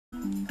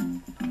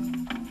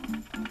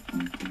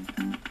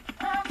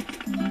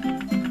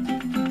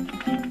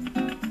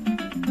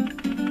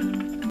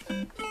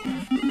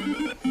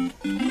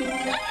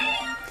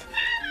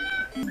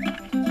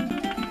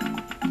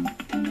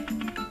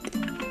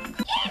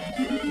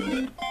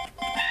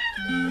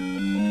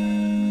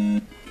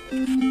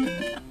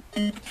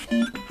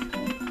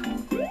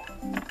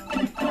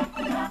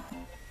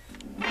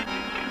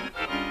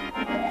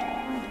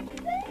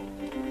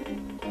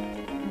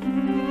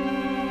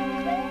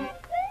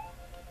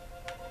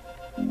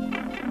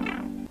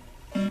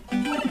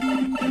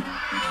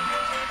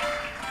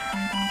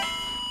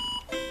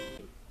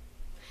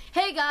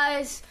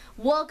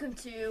Welcome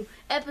to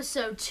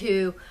episode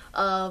 2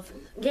 of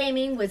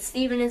Gaming with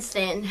Steven and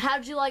Stanton.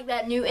 How'd you like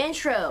that new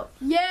intro?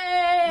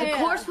 Yay! The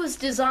course was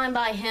designed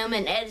by him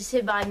and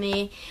edited by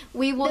me.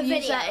 We will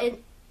use that in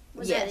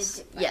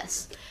yes.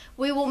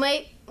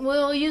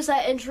 We'll use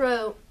that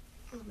intro.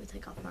 Let me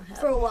take off my hat.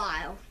 For a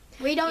while.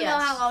 We don't know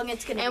how long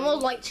it's gonna be. And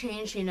we'll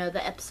change,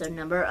 the episode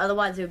number.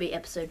 Otherwise it would be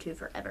episode 2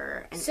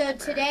 forever. So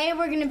today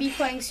we're gonna be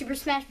playing Super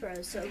Smash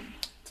Bros. So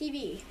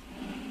TV.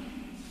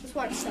 Let's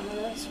watch some of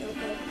this real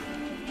quick.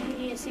 We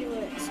need to see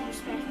what Super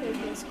Smash Bros.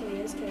 Basically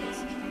is, because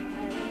I don't know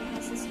how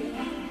this is.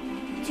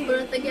 But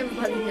I think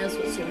everybody knows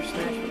what Super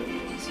Smash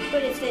Bros. is.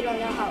 But if they don't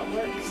know how it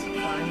works,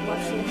 Fine,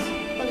 watch this.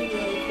 That'll be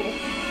really cool.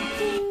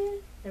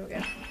 There we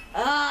go.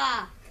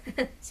 Ah!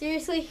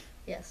 Seriously?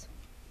 Yes.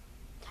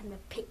 Time to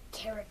pick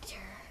character.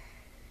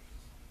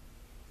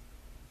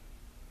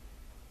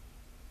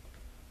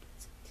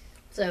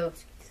 So,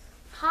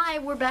 hi,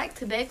 we're back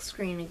to big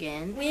screen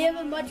again. We have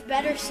a much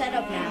better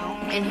setup now.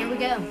 And here we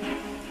go.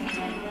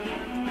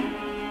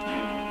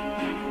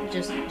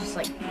 Just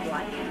like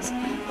blackness.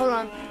 Hold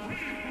on.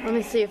 Let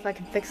me see if I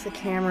can fix the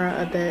camera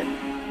a bit.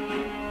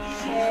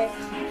 Okay.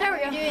 There we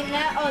go. Doing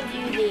that, I'll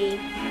do the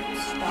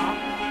stock.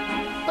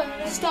 But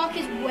the stock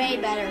is way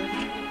better.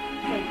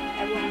 Like,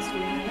 everyone's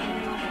doing it now.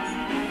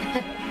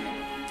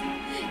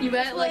 You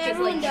bet like it's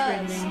like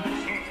trending.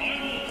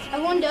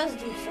 Everyone does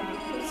do Sonic.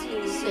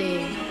 Let's see.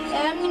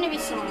 Yeah, I'm gonna be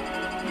Sonic.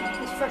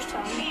 This first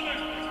time.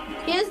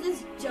 He has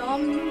this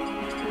dumb.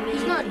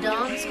 He's not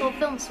dumb. It's called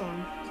Film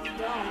Storm.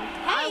 Dumb.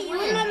 Hey, you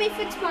wouldn't let me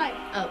fix my.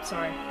 Oh,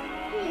 sorry.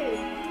 Dude.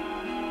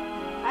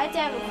 I have to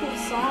have a cool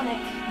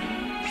Sonic.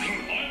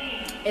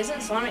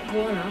 Isn't Sonic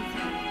cool enough?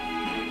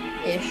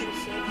 Ish.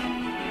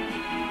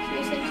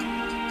 Seriously?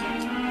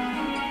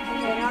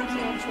 Okay, now it's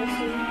actually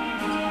see.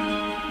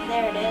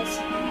 There it is.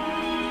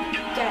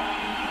 Got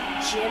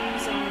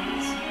gems on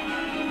these.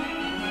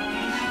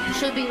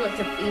 Should be like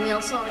the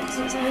female Sonic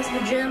since it has the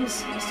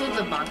gems. Let's do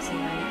the boxing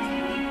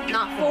ring.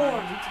 Not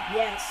formed.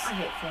 Yes. I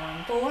hate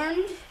formed.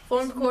 Formed?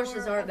 Formed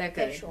courses aren't that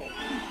good.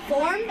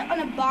 Formed on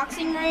a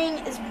boxing ring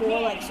is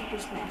more like Super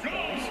Smash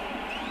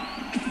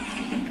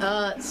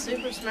Bros.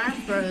 Super Smash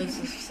Bros.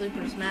 Is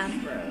Super Smash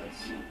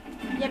Bros.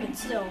 Yeah, but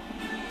still.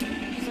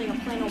 It's like a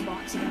plain old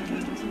boxing ring.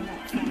 Isn't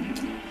that fun?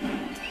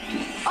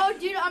 Oh,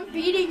 dude, I'm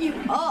beating you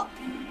up.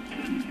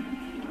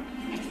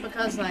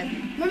 Because, like...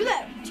 Remember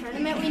that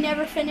tournament we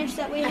never finished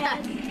that we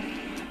had?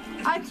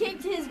 I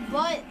kicked his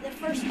butt the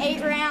first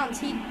 8 rounds.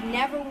 He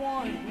never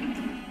won.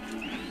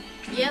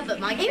 Yeah, but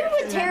my even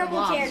with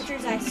terrible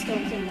characters, I still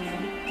can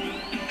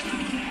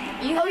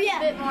win. You have a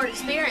bit more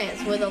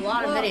experience with a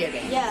lot of video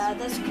games. Yeah,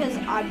 that's because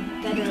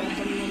I'm better at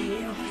them than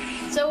you.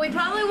 So we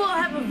probably won't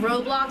have a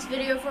Roblox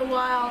video for a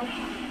while,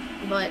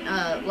 but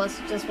let's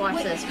just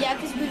watch this. Yeah,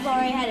 because we've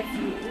already had a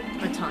few.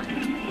 A ton.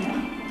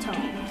 Yeah, a ton.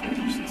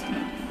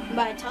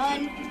 By a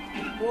ton,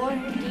 more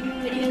gaming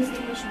videos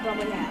than we should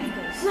probably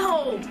have. Cause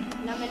no!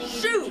 Not many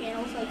YouTube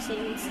channels like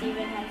Sam and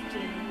Steven have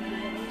gaming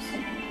videos.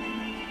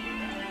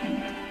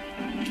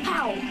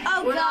 How?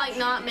 Oh, we're not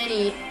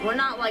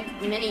like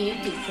many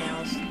YouTube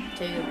channels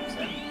too,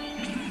 so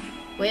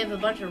we have a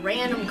bunch of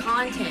random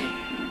content.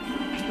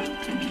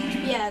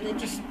 Yeah, they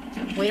just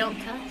we don't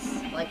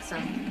cuss like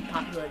some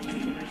popular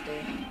YouTubers do.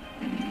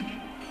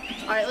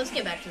 Alright, let's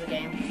get back to the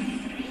game.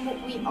 Well,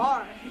 we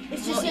are.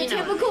 It's just a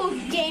typical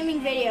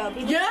gaming video.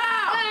 People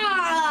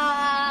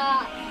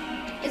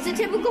It's a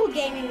typical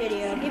gaming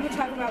video. People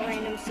talk about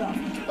random stuff.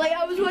 Like,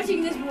 I was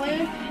watching this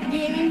one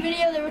gaming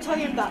video, they were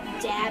talking about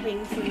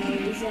dabbing for no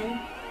reason.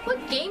 What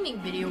gaming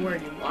video were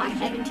you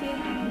watching?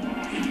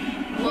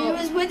 Well, he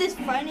was with his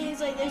friend, and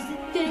he's like, there's this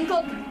thing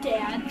called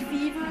dad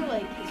fever.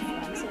 Like, his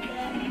friend said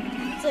that.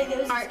 It's like, there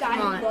was this guy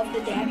who loved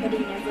the dad, but he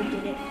never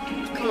did it.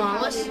 Come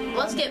on,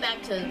 let's get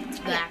back to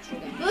the actual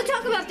game. We'll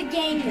talk about the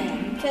game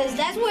then, because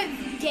that's what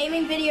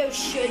gaming videos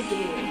should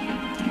do.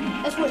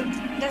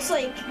 That's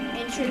like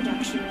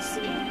introductions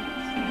to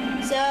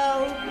it.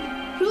 So,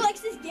 who likes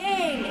this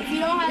game? If you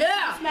don't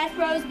have Smash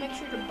Bros, make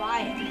sure to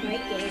buy it.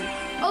 Great game.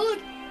 Oh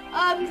look,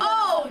 that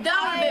would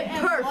have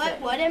been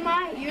perfect. What am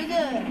I? You're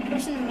the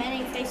person of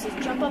many faces.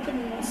 Jump up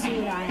and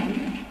see what I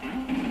am.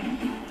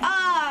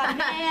 Ah,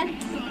 man.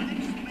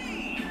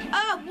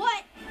 Oh,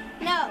 what?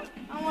 No,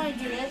 I don't want to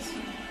do this.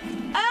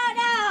 Oh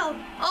no!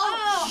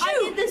 Oh, shoot. I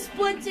did the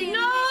splitting.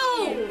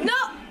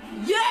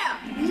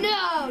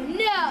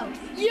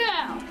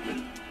 Yeah!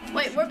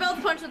 Wait, we're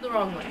both punching the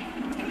wrong way.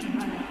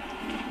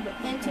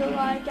 Until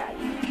I got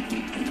you.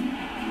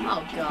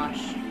 Oh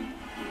gosh.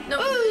 No.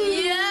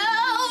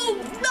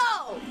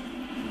 No!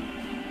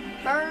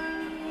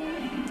 Burn.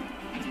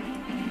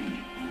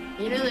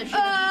 You know that shit.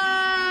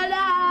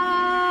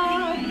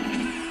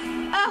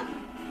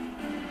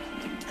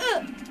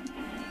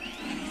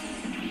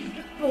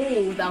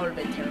 Oh, that would have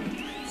been terrible.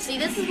 See,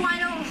 this is why I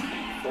don't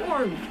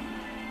form.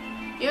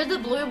 You're the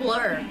blue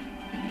blur.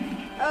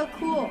 Oh,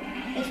 cool.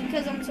 It's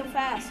because I'm so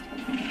fast.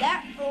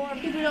 That, or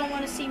people don't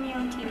want to see me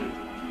on TV.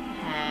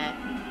 Yeah!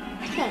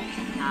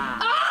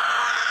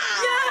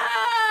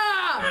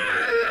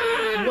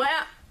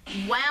 Well,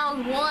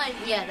 round 1.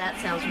 Yeah, that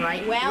sounds right.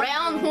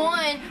 round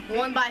one,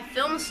 won by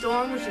Film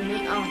Storm, which is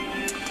me.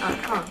 Oh,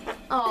 come on.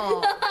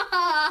 Oh.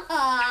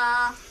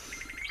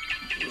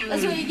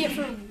 That's what you get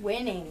for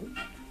winning.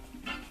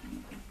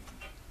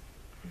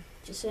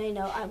 Just so you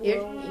know, I will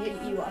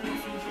beat you up if you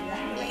do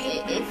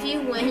that. If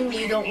you win,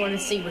 you don't want to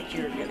see what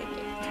you're gonna get.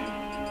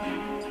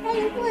 I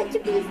don't want to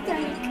be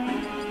Sonic.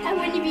 I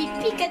want to be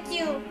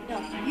Pikachu. No,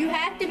 you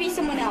have to be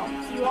someone else.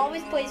 You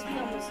always play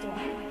Film Storm.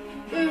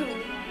 Ooh.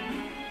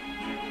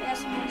 Yeah,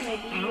 someone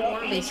maybe. I don't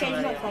want to be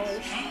change my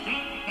colors.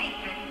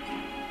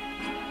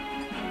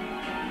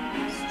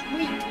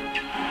 Sweet.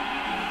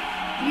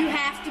 You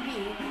have to be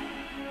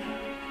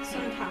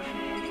sometime.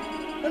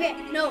 Okay,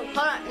 no. Hold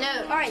on,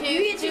 no. All right, you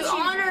get to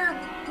honor.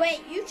 Wait,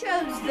 you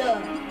chose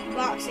the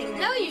boxing.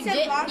 No, you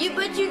did. But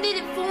you did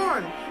it for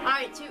him. All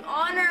right, to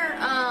honor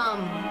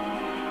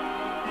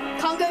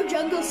Congo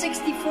Jungle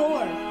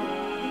 64.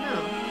 No,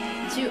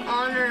 to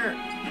honor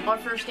our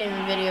first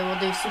gaming video, we'll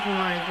do Super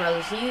Mario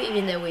Bros.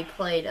 Even though we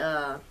played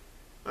or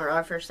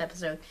our first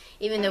episode,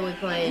 even though we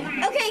played.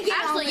 Okay,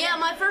 actually, yeah,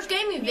 my first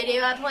gaming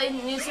video, I played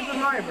New Super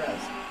Mario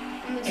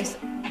Bros.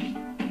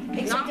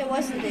 Except it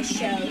wasn't this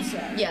show, so.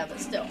 Yeah, but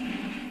still.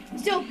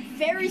 Still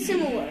very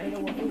similar to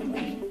what we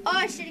played. Oh,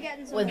 I should have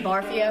gotten some. With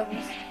Barfio.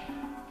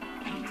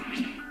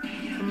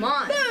 Come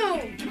on.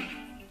 Boom!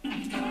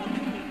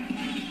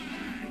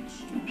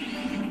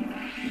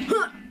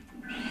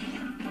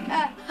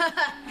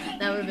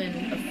 That would have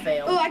been a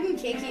fail. Oh, I can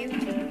kick you.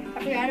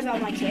 I forgot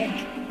about my kick.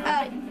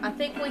 I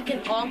think we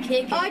can all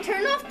kick. Oh, I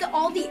turned off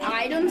all the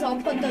items.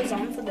 I'll put those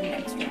on for the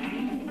next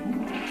round.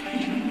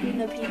 Even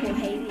though people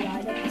hate the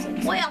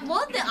items. Wait, I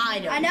love the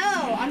items. I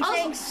know. I'm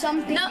saying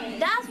something. No,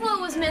 that's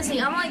what was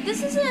missing. I'm like,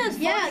 this isn't as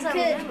fun as I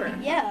remember.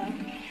 Yeah.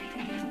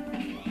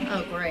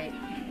 Oh, great.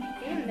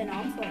 We haven't been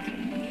on for a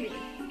year.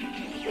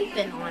 We've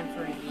been on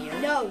for a year.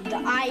 No, the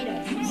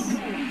items.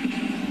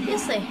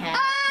 Yes, they have.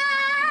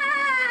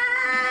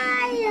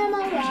 I am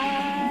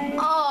alive.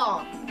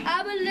 Oh.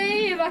 I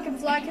believe I can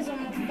fly because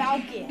I'm a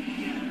falcon.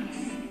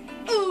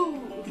 Ooh.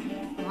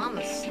 Well, I'm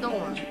a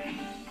storm.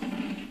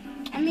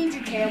 That means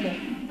you're terrible.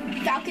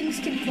 Falcons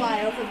can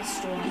fly over the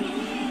storm.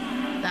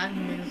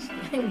 Falcons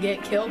can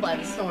get killed by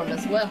the storm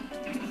as well.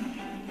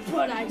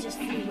 But I just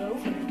flew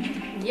over.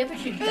 Yeah,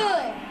 but you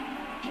died.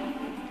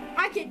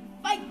 I can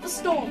fight the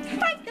storm.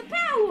 Fight the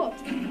power.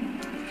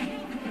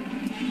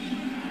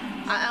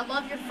 I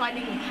love your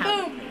fighting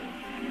power. Boom.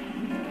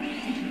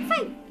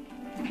 Fight.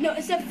 No,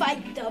 it's a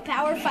fight the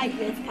power. Fight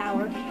with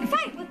power.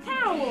 Fight with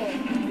power.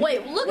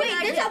 Wait, look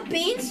at there's a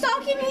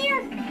beanstalk in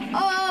here?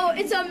 Oh,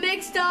 it's a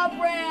mixed up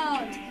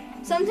round.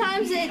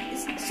 Sometimes Jack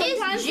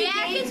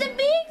is a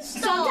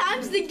beanstalk.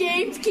 Sometimes the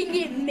games can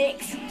get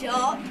mixed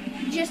up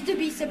just to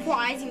be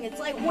surprising. It's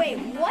like, wait,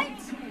 what?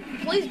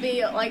 Please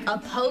be like a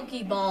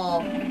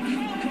Pokeball.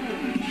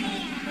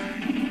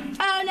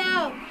 Oh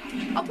no!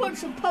 I'll put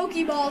some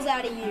Pokeballs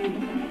out of you.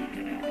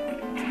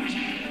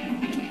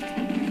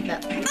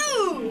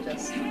 Ooh!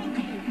 Just.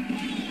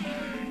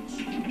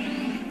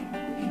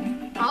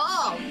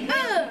 Oh!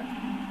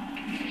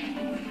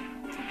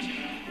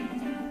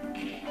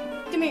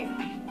 Come here.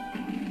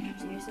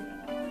 Seriously.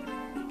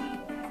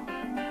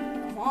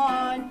 Come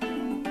on.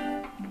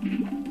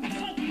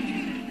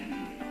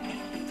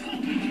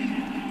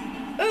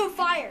 Ooh,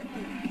 fire!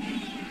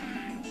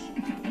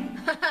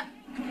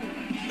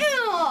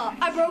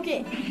 I broke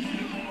it.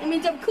 It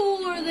means I'm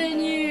cooler than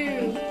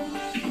you.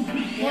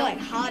 More like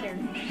hotter.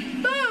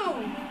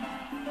 Boom!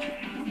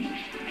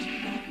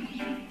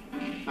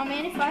 Oh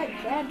man, if I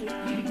had grabbed it.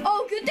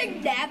 Oh, good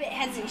thing Nabbit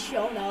hasn't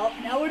shown up.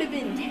 That would have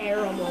been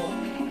terrible.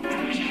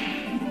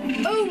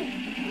 Oh,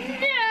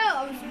 no!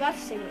 I was about to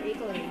say we're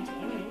equally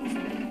damaged.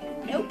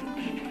 Nope.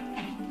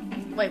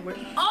 Wait, we're...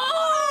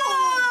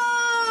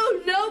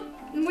 Oh! Nope.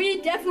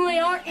 We definitely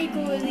aren't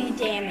equally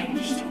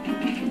damaged.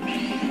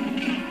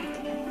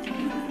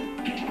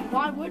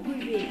 Why would we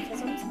be?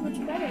 Because I'm so much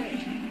better.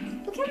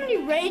 Look how many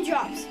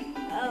raindrops.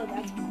 Oh,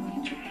 that's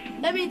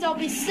fine. That means I'll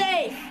be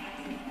safe.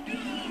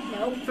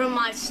 Nope. From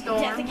my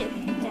storm. Death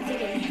again. Death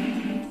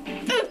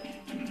again.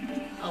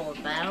 Oh,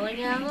 we're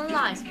battling out of an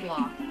ice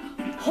block.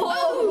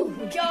 Oh,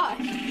 gosh.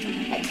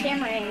 That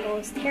camera angle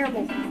is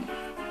terrible.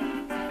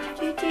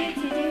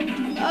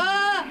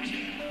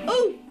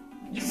 Oh,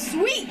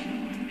 sweet.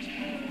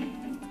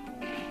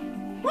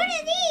 What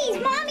are these,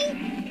 Mommy?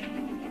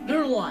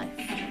 Your life.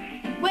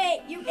 Wait,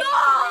 you... No!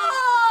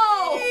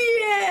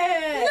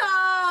 Yeah!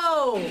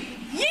 No!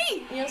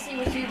 Yeet! You'll see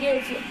what you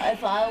get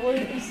if I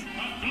lose.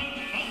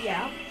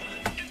 Yeah.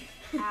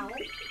 Ow.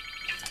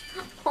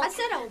 I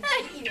said I'll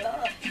beat you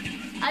up.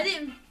 I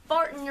didn't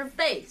fart in your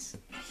face.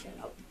 Shut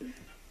up.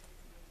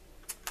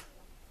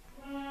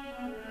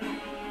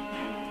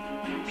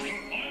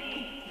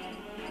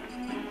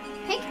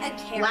 Pick a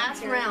character.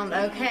 Last round,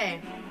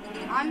 okay.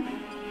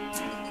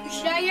 Who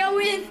should I go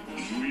with?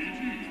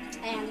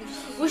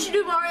 We should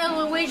do Mario and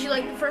Luigi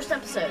like the first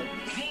episode.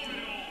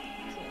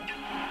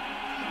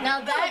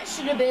 Now that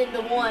should have been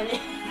the one.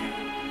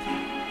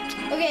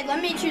 Okay,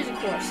 let me choose a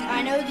course.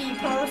 I know the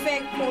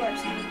perfect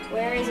course.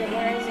 Where is it?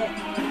 Where is it?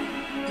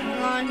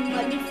 Hang on,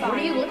 let me find. What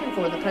are you looking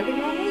for? The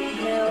Pokemon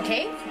one? No. The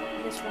cave?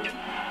 This one.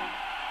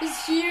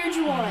 This huge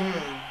one.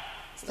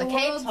 The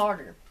cave's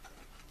harder.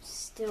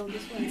 Still,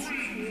 this one's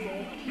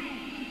cool.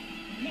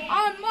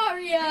 On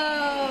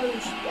Mario!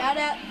 Shout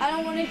out. I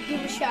don't want to give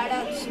a shout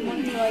out to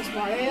someone who likes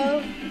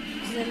Mario,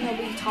 because then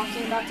they'll be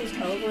talking about this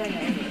over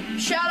and over.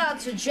 Shout out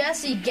to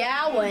Jesse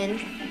Gowan.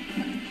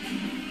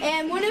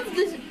 And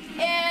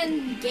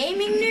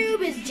Gaming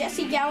Noob is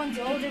Jesse Gowan's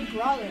older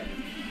brother.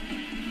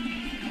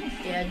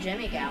 Yeah,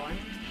 Jimmy Gowan.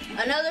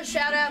 Another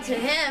shout out to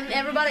him.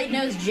 Everybody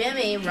knows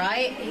Jimmy,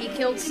 right? He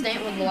killed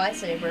Stanton with the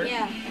lightsaber.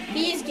 Yeah,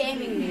 he's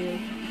Gaming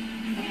Noob.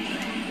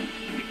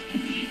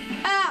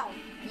 Ow!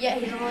 Yeah,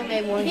 he's only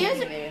made one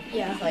video.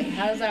 Yeah. Like,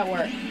 how does that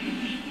work?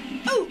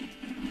 Oh!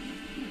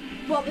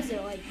 What was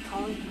it, like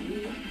Call of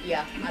Duty?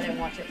 Yeah, I didn't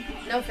watch it.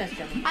 No offense,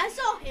 Jimmy. I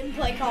saw him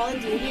play Call of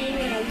Duty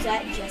when I was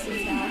at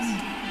Jesse's house.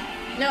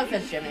 No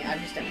offense, Jimmy. I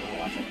just didn't want to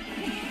watch it.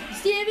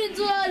 Steven's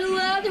not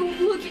allowed to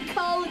look at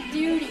Call of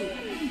Duty.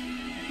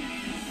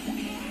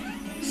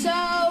 So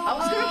I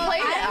was gonna play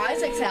it at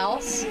Isaac's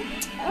house.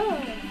 Oh.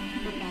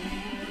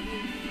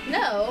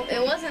 No, it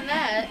wasn't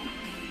that.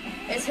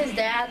 It's his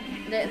dad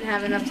didn't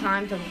have enough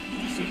time to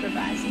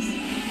supervise us.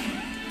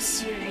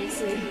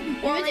 Seriously?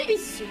 Well, would you be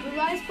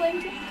supervised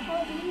playing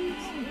Call of Duty?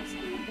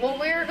 Well,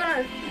 we were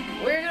gonna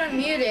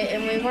mute it,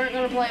 and we weren't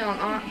gonna play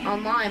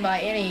online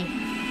by any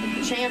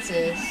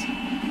chances.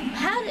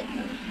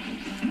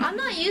 I'm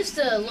not used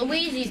to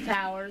Luigi's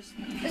powers.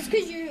 It's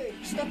because you're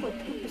stuck with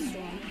Poopa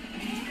Storm.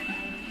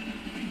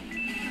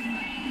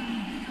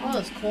 All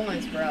those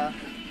coins, bro.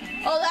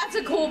 Oh, that's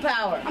a cool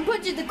power. I'm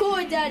punching the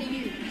coins out of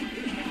you.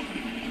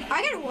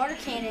 I got a water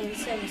cannon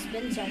instead of a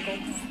spin cycle.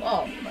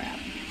 Oh crap!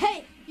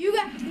 Hey, you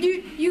got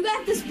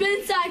the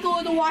spin cycle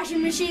in the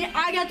washing machine.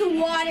 I got the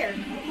water.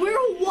 We're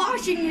a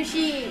washing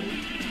machine.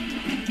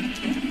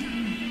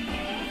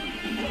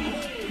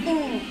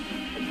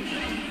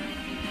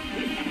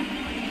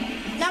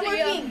 Not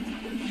working.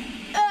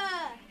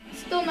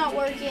 Still not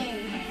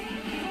working.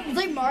 It's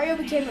like Mario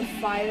became a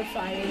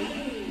firefighter.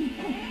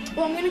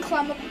 Well, I'm gonna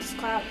climb up this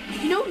cloud.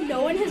 You know,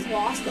 no one has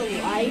lost a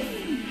life.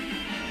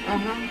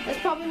 That's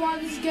probably why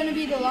this is gonna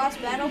be the last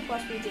battle.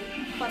 Plus,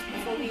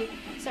 before we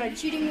started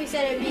shooting, we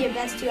said it'd be a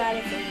best 2 out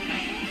of 3.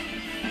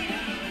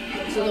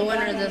 So the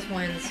winner of this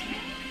wins.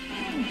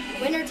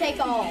 Winner take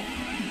all.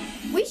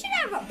 We should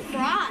have a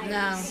prize.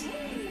 No.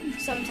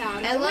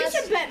 Sometime. We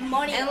should bet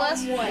money on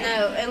one.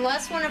 No,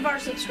 unless one of our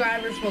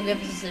subscribers will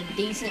give us a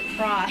decent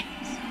prize.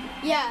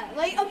 Yeah,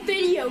 like a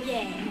video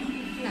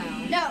game.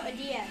 No, a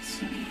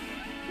DS.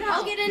 No.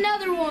 I'll get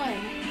another one.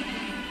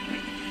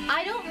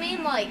 I don't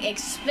mean like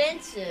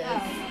expensive.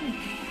 Oh.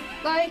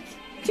 Like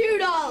 $2.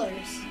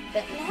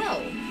 But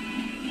no.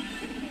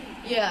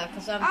 Yeah,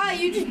 because I'm.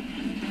 You just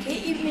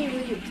hit me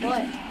with your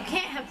butt. I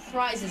can't have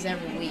prizes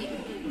every week.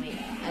 I mean,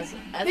 as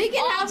we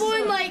can have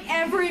one like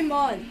every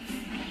month.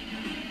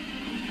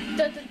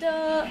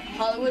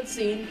 Hollywood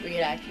scene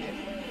reenactment.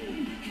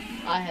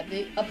 I have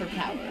the upper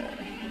power.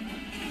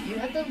 You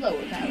have the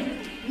lower power.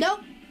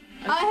 Nope.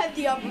 Okay. I have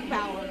the upper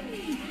power.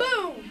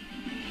 Boom!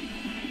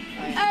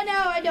 Oh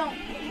no, I don't.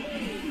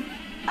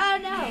 Oh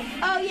no.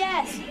 Oh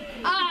yes.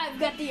 I've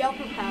got the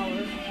upper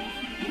power.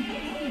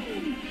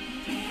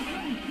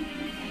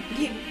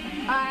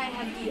 I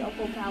have the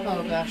upper power.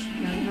 Oh gosh.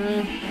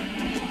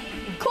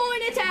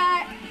 Coin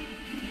attack!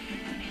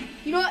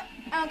 You know what?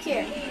 I don't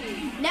care.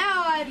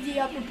 Now I have the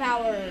upper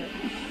power.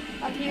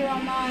 Up here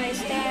on my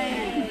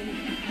stand.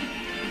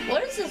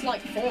 What is this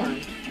like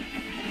formed?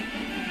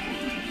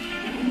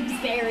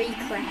 Very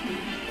crappy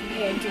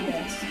compared to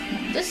this.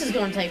 This is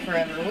going to take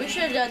forever. We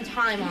should have done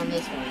time on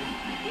this one.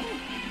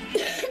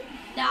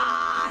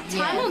 Nah,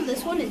 time on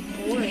this one is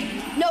boring.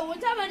 No, one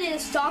time I did a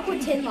stock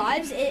with 10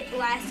 lives. It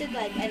lasted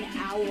like an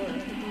hour.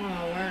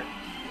 Oh,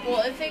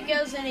 well, if it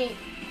goes any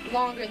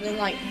longer than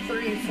like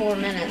 3 or 4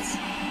 minutes,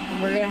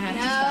 we're gonna have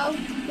to stop.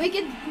 We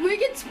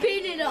can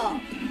speed it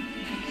up.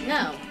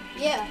 No.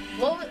 Yeah.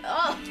 Well,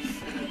 oh.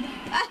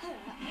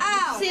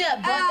 Ow. See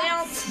that butt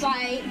bounce?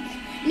 Spike.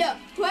 No,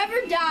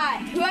 whoever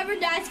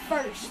dies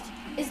first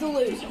is the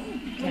loser.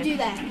 Okay. We'll do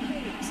that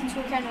since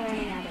we're kind of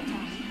running out of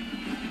time.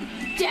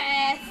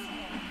 Death.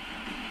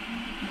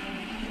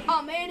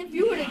 Oh man, if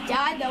you would have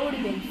died, that would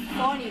have been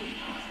funny.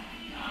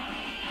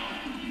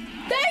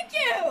 Thank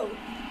you.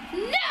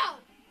 No.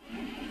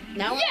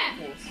 Now we're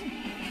equals.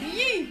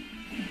 Yee.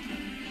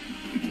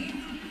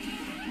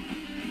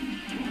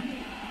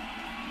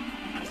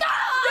 No!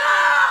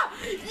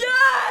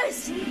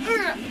 Yes!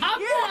 I'm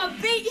gonna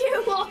beat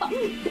you up!